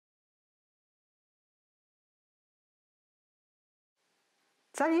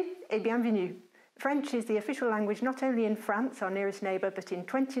Salut et bienvenue. French is the official language not only in France, our nearest neighbour, but in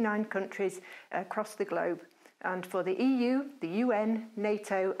 29 countries across the globe, and for the EU, the UN,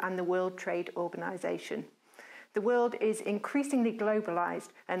 NATO and the World Trade Organization. The world is increasingly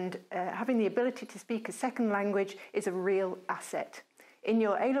globalised, and having the ability to speak a second language is a real asset. In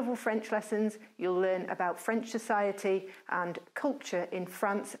your A-level French lessons, you'll learn about French society and culture in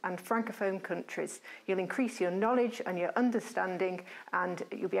France and Francophone countries. You'll increase your knowledge and your understanding, and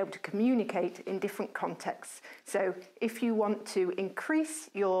you'll be able to communicate in different contexts. So if you want to increase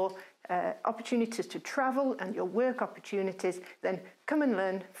your opportunities to travel and your work opportunities, then come and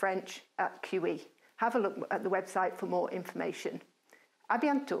learn French at QE. Have a look at the website for more information. À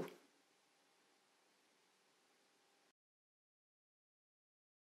bientôt.